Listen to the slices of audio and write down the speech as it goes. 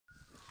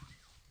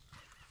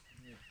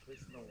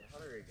It's in the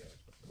water again.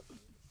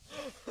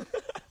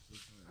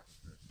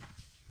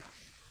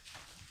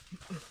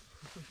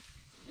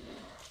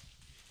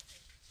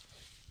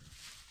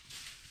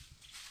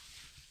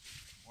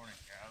 Morning,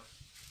 cows.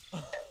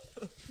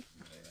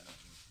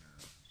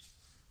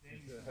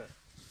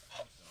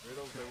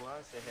 Riddles, they want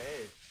to say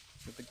hey.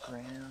 For the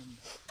gram.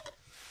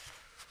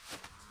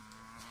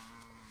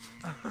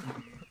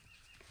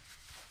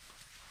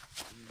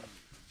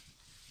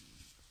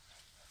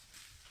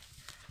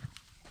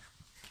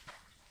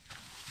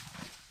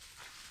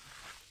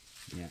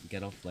 Yeah,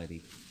 get off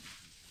lady.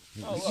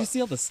 Oh, did you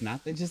see all the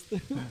snap they just threw?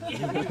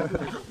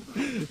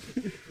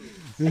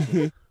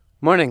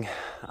 Morning.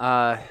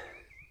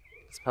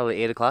 It's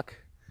probably 8 o'clock.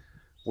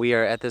 We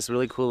are at this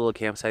really cool little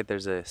campsite.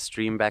 There's a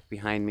stream back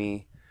behind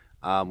me.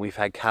 We've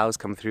had cows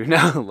come through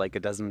now like a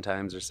dozen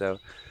times or so.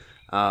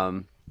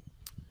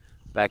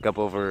 Back up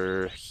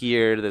over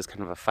here, there's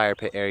kind of a fire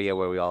pit area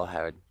where we all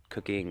had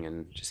cooking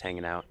and just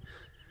hanging out.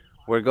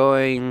 We're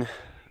going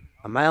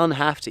 1.5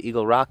 miles to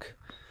Eagle Rock,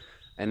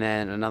 and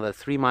then another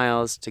 3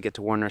 miles to get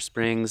to Warner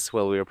Springs,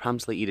 where we will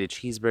promptly eat a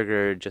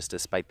cheeseburger just to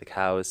spite the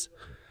cows.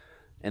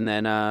 And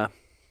then, I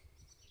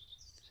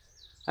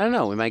don't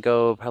know, we might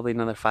go probably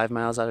another 5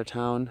 miles out of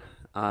town.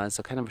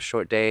 So kind of a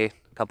short day.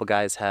 A couple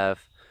guys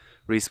have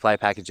resupply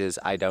packages,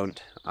 I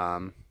don't.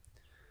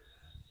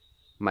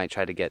 Might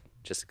try to get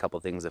just a couple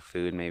things of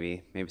food,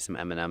 maybe some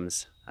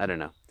M&Ms, I don't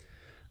know.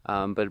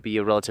 But it'd be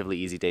a relatively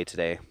easy day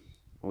today.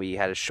 We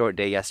had a short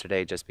day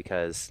yesterday just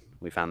because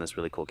we found this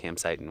really cool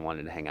campsite and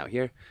wanted to hang out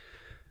here.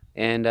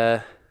 And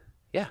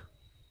yeah,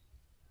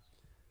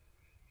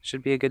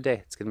 should be a good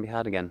day. It's gonna be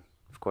hot again,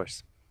 of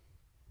course.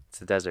 It's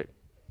the desert.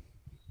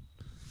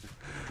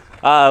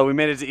 We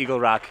made it to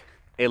Eagle Rock.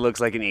 It looks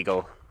like an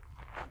eagle.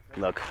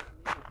 Look,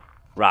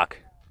 rock,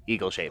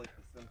 eagle shape.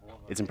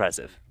 It's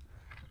impressive.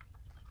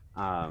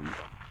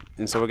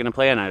 And so we're gonna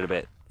play on it a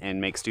bit and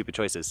make stupid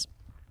choices,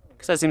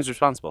 because that seems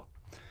responsible.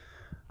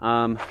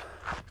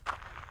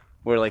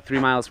 We're like 3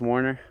 miles from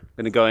Warner.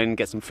 We're gonna go in and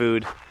get some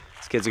food.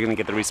 These kids are gonna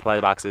get the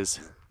resupply boxes.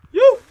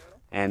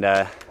 And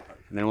then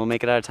we'll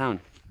make it out of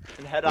town.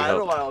 And head to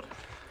Idyllic.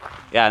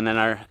 Yeah, and then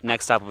our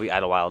next stop will be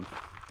Idyllic,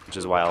 which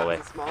is a while away.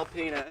 Small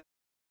peanut.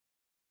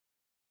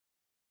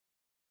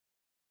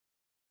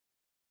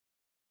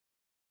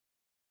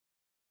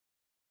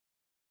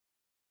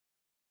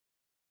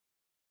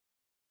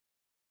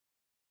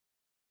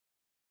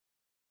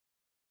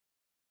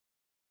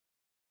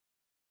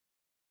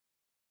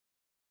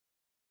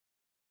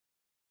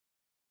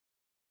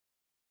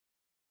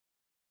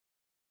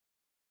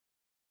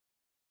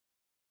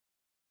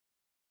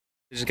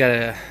 We just got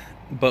a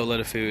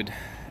boatload of food,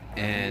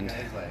 and You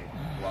guys like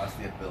lost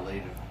the ability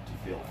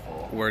to feel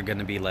full. we're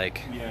gonna be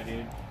like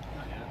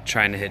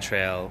trying to hit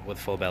trail with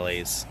full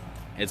bellies.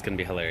 It's gonna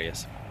be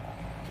hilarious.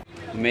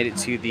 We made it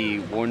to the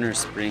Warner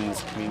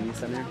Springs Community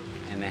Center,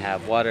 and they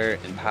have water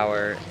and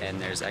power, and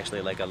there's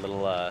actually like a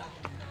little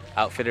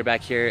outfitter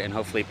back here, and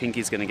hopefully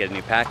Pinky's gonna get a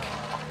new pack.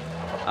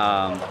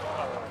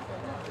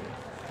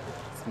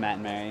 It's Matt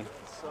and Mary,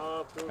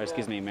 or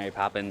excuse me, Mary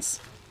Poppins,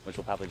 which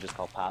we'll probably just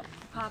call Pop.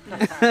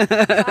 Poppins.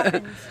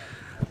 Poppins.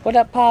 What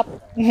up, Pop?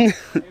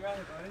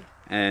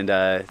 And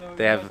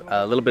they have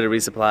a little bit of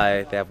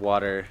resupply. They have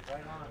water.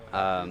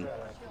 What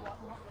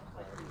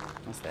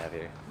else do they have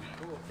here?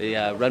 They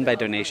run by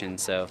donation,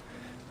 so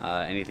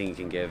anything you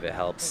can give, it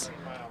helps.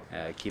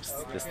 It keeps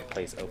this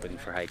place open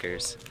for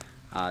hikers.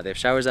 They have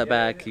showers out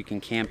back. You can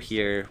camp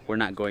here. We're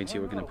not going to.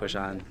 We're going to push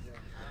on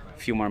a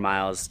few more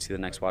miles to the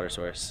next water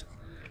source.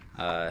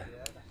 Yeah,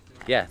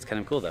 it's kind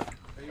of cool though.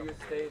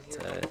 It's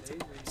a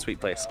sweet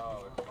place.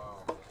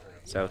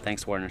 So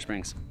thanks to Warner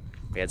Springs.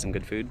 We had some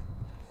good food.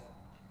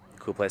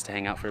 Cool place to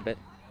hang out for a bit.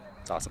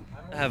 It's awesome.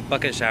 I have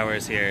bucket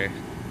showers here.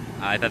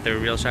 I thought they were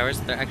real showers.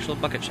 They're actual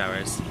bucket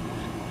showers.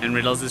 And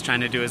Riddles is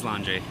trying to do his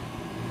laundry.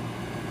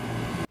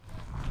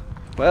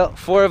 Well,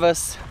 4 of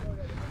us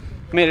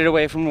made it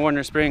away from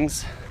Warner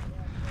Springs.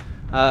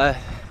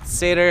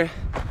 Sater,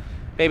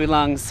 Baby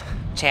Lungs,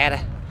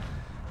 Chad,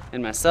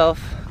 and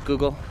myself,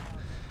 Google.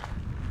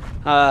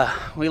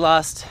 We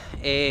lost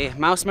a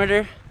mouse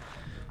murder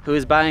who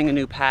is buying a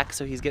new pack,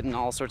 so he's getting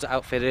all sorts of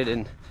outfitted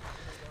and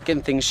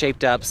getting things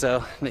shaped up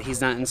so that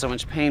he's not in so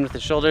much pain with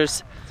his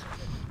shoulders.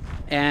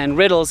 And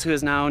Riddles, who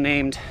is now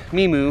named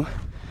Mimu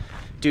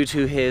due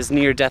to his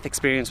near-death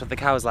experience with the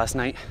cows last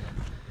night.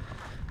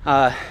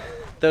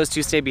 Those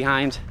two stayed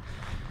behind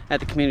at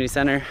the community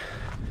center.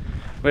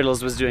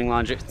 Riddles was doing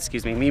laundry,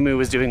 excuse me, Mimu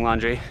was doing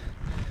laundry.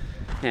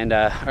 And,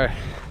 or,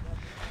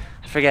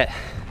 I forget,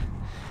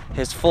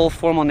 his full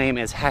formal name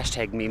is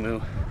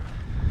 #Mimu.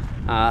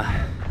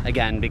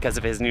 Again, because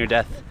of his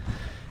near-death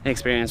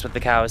experience with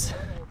the cows.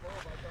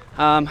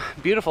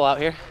 Beautiful out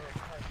here.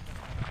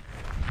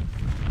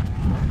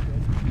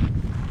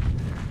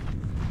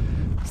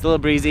 It's a little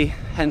breezy,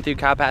 heading through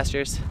cow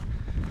pastures.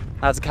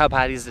 Lots of cow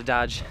patties to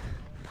dodge.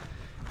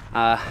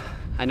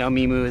 I know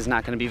Mimu is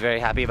not going to be very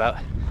happy about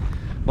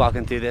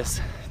walking through this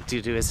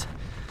due to his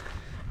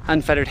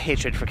unfettered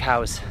hatred for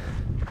cows.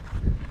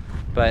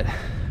 But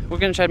we're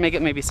going to try to make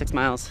it maybe 6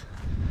 miles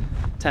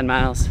 10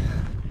 miles,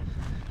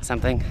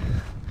 something.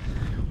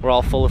 We're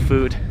all full of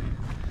food,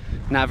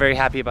 not very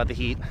happy about the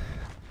heat.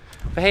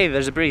 But hey,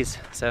 there's a breeze,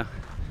 so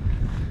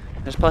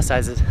there's plus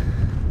sizes.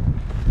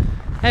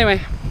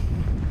 Anyway,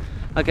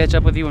 I'll catch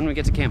up with you when we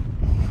get to camp.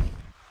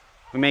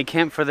 We made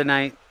camp for the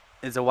night.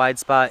 It's a wide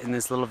spot in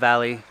this little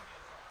valley.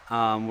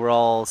 We're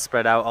all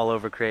spread out all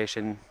over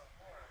creation.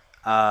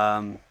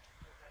 Chatta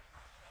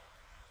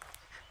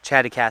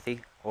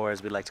Cathy, or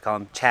as we like to call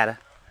him, Chatta,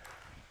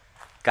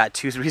 got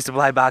 2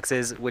 resupply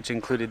boxes, which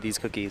included these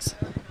cookies.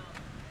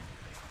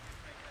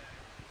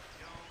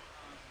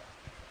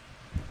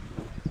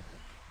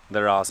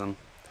 They're awesome.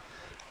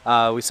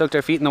 We soaked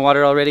our feet in the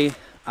water already.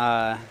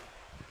 Our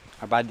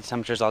body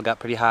temperatures all got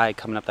pretty high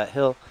coming up that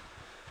hill.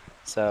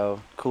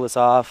 So cool us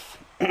off,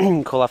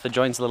 cool off the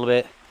joints a little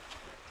bit.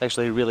 It's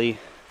actually a really,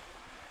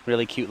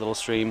 really cute little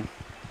stream.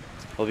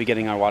 We'll be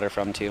getting our water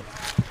from too.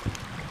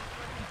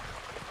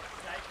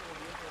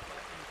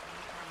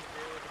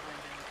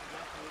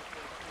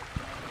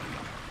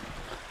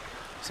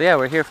 So yeah,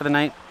 we're here for the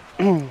night.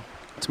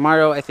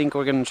 Tomorrow I think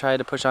we're gonna try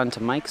to push on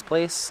to Mike's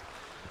place,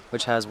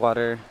 which has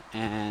water,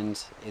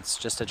 and it's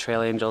just a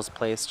Trail Angels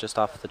place just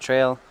off the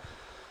trail,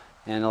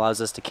 and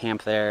allows us to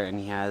camp there, and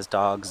he has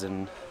dogs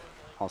and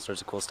all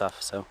sorts of cool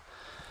stuff. So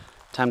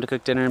time to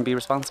cook dinner and be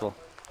responsible,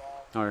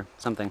 or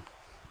something.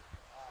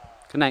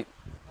 Good night.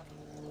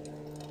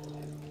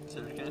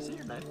 So can I see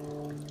your knife?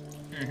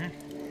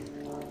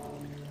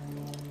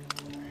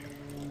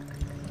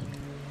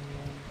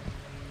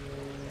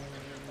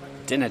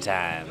 Dinner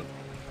time.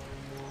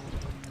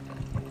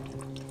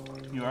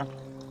 You are?